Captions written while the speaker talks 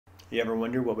You ever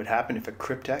wonder what would happen if a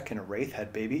Cryptek and a Wraith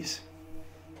had babies?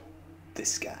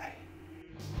 This guy.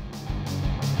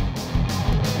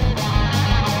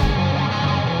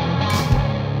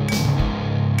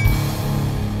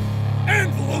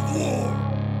 Anvil of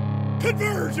War!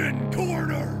 Conversion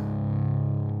Corner!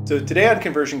 So today on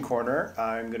Conversion Corner,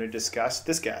 I'm going to discuss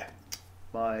this guy,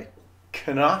 my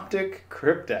Canoptek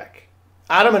Cryptek.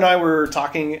 Adam and I were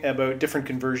talking about different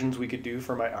conversions we could do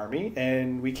for my army,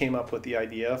 and we came up with the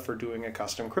idea for doing a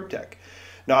custom Cryptek.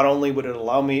 Not only would it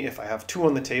allow me, if I have two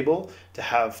on the table, to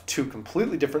have two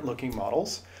completely different looking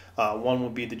models. One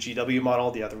would be the GW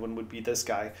model, the other one would be this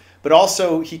guy. But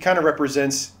also, he kind of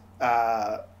represents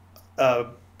a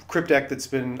Cryptek that's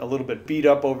been a little bit beat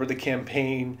up over the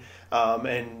campaign,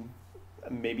 and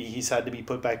maybe he's had to be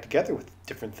put back together with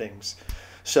different things.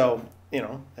 So, you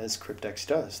know, as Cryptek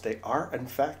does, they are in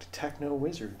fact techno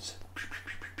wizards.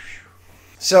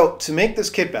 So to make this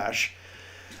kit bash,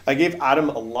 I gave Adam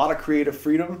a lot of creative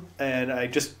freedom and I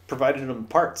just provided him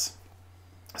parts.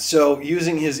 So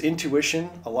using his intuition,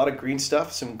 a lot of green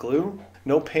stuff, some glue,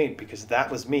 no paint because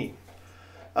that was me.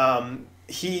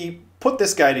 He put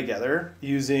this guy together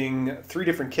using 3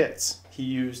 different kits. He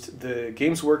used the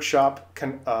Games Workshop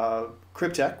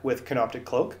Cryptek with Canoptek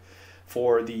Cloak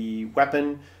for the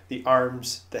weapon, the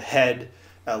arms, the head,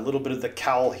 a little bit of the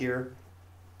cowl here,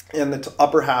 and the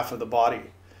upper half of the body.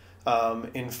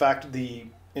 In fact, the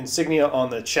insignia on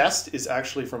the chest is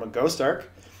actually from a Ghost Ark,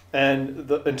 and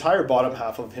the entire bottom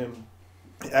half of him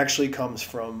actually comes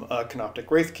from a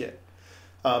Canoptek Wraith kit.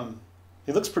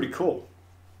 He looks pretty cool,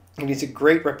 and he's a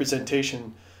great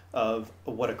representation of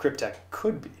what a Cryptek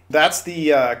could be. That's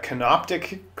the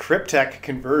Canoptek Cryptek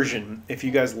conversion. If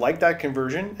you guys like that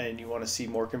conversion and you want to see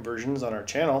more conversions on our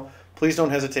channel, please don't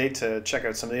hesitate to check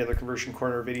out some of the other Conversion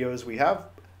Corner videos we have.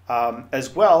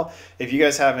 As well, if you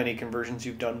guys have any conversions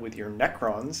you've done with your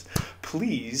Necrons,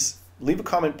 please leave a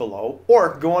comment below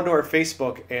or go onto our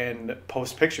Facebook and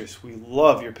post pictures. We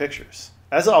love your pictures.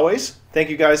 As always, thank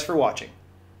you guys for watching.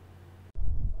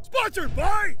 Sponsored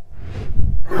by...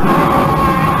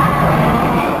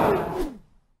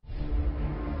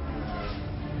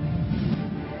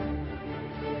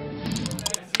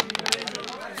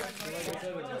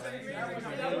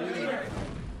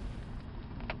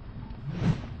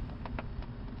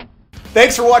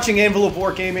 Thanks for watching Anvil of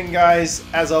War Gaming, guys.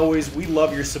 As always, we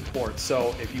love your support.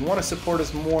 So if you want to support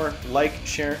us more, like,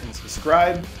 share, and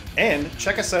subscribe. And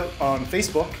check us out on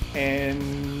Facebook.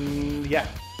 And yeah.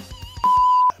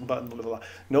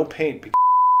 No paint.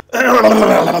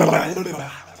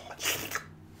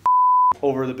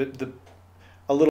 Over the